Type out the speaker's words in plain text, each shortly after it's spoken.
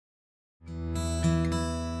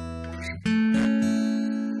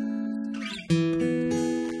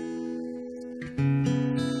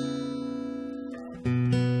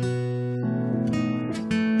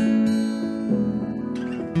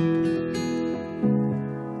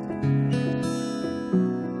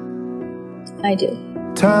I do.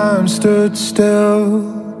 Time stood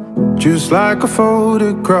still, just like a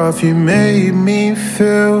photograph. You made me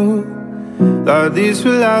feel like this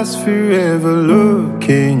will last forever,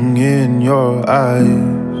 looking in your eyes.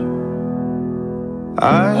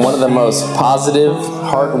 One of the most positive,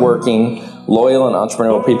 hardworking, loyal, and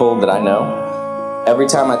entrepreneurial people that I know. Every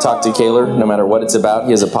time I talk to Kaylor, no matter what it's about,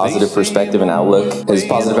 he has a positive perspective and outlook. His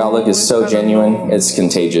positive outlook is so genuine, it's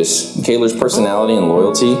contagious. Kaylor's personality and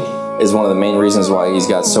loyalty is one of the main reasons why he's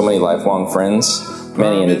got so many lifelong friends,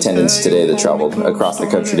 many in attendance today that traveled across the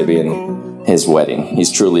country to be in his wedding.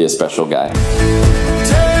 He's truly a special guy.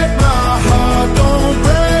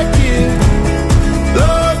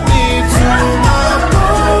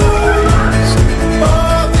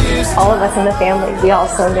 All of us in the family, we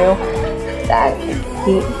also knew that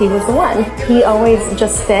he was the one. He always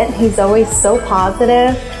just fit. He's always so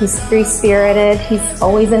positive. He's free-spirited. He's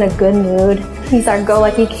always in a good mood. He's our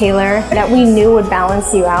go-lucky Kaylor that we knew would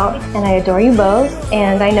balance you out. And I adore you both.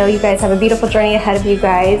 And I know you guys have a beautiful journey ahead of you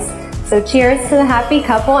guys. So cheers to the happy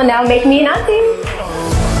couple, and now make me nothing.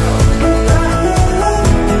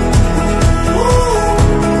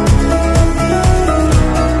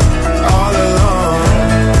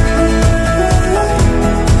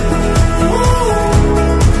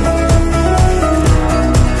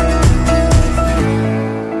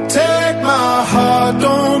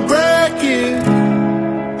 Don't break it.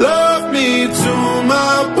 Love me to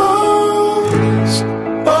my bones.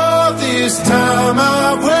 All this time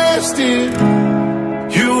I wasted,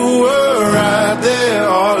 you were right there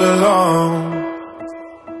all along.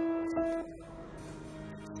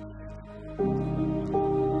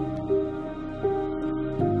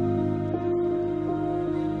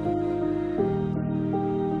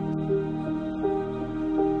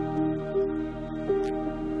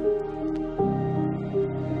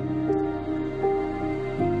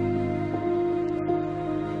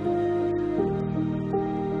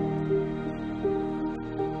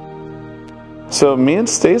 So me and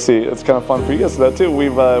Stacy, it's kind of fun for you guys to know too.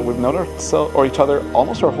 We've known each other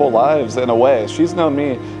almost our whole lives in a way. She's known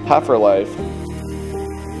me half her life.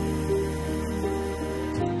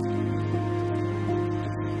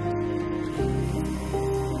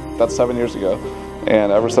 That's 7 years ago,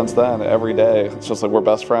 and ever since then, every day, it's just like we're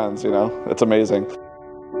best friends. You know, it's amazing.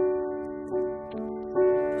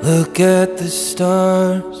 Look at the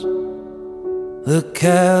stars. Look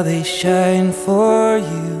how they shine for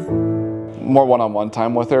you. More one-on-one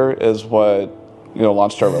time with her is what, you know,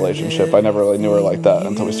 launched our relationship. I never really knew her like that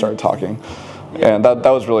until we started talking. And that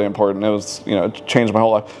was really important. It was, you know, it changed my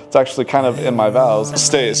whole life. It's actually kind of in my vows.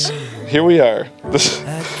 Stace, here we are. This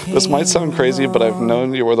might sound crazy, but I've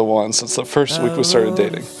known you were the one since the first week we started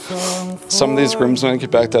dating. Some of these groomsmen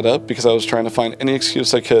could back that up because I was trying to find any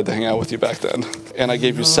excuse I could to hang out with you back then. And I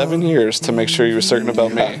gave you 7 years to make sure you were certain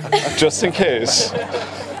about me, just in case.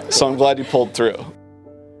 So I'm glad you pulled through.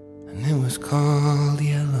 And it was called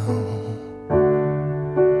yellow.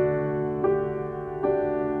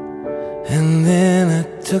 And then I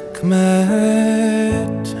took my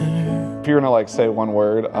turn. If you're gonna like say one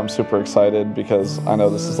word, I'm super excited because I know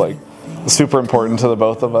this is like super important to the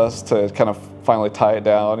both of us to kind of finally tie it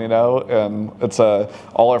down, you know. And it's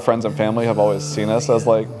all our friends and family have always seen us as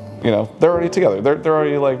like, you know, they're already together, they're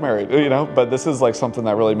already like married, you know. But this is like something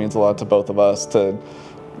that really means a lot to both of us to,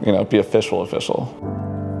 you know, be official.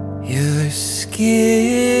 Your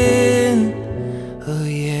skin, oh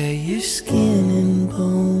yeah, your skin and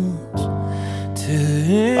bones.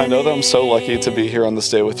 I know that I'm so lucky to be here on this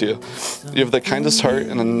day with you. You have the kindest heart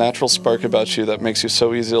and a natural spark about you that makes you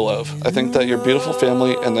so easy to love. I think that your beautiful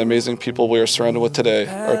family and the amazing people we are surrounded with today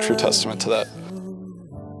are a true testament to that.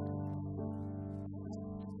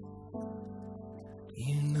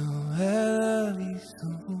 You know I love you so.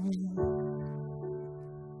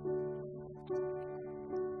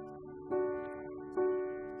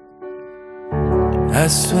 I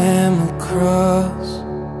swam across,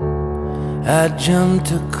 I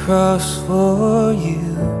jumped across for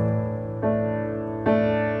you.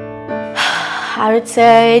 I would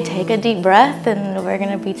say take a deep breath, and we're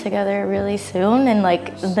gonna be together really soon, and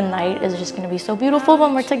like the night is just gonna be so beautiful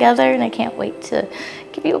when we're together, and I can't wait to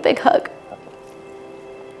give you a big hug.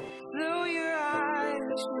 Through your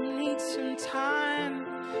eyes, you need some time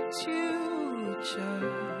to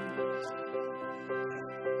adjust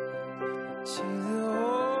to the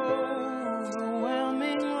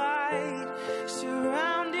overwhelming light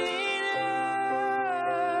surrounding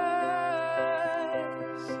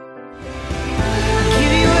us. I'll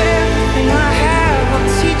give you everything I have, I'll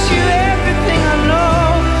teach you everything I know.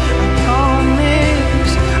 I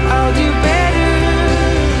promise I'll do better,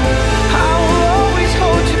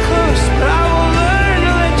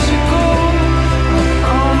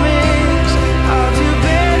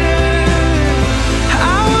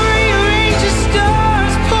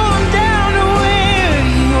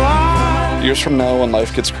 Years from now, when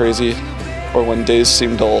life gets crazy or when days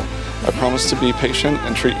seem dull, I promise to be patient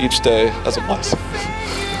and treat each day as a blessing.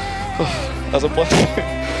 As a blessing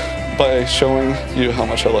by showing you how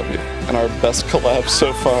much I love you. And our best collab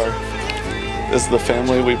so far is the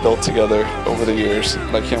family we built together over the years.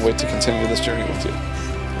 And I can't wait to continue this journey with you.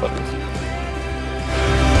 Love you.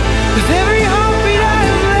 With every heartbeat I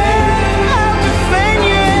have defend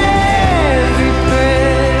you every breath.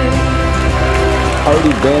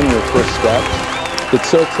 Already been your first step. It's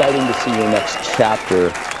so exciting to see your next chapter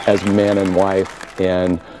as man and wife,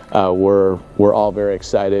 and we're all very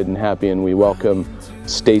excited and happy, and we welcome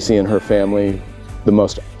Stacy and her family, the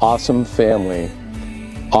most awesome family,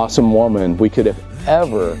 awesome woman we could have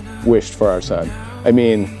ever wished for our son. I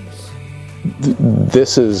mean,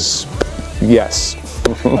 this is, yes.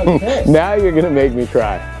 Okay. Now you're gonna make me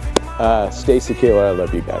cry. Stacy, Kayla, I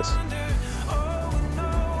love you guys.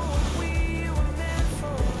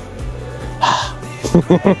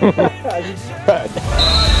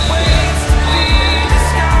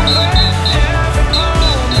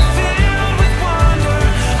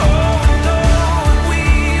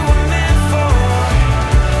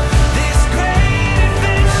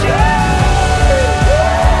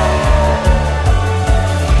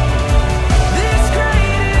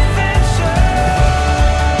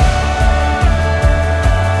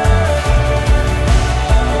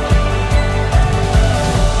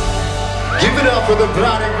 Give it up for the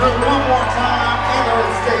bride and groom one more time, Taylor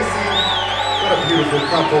and Stacy. What a beautiful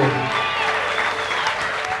couple.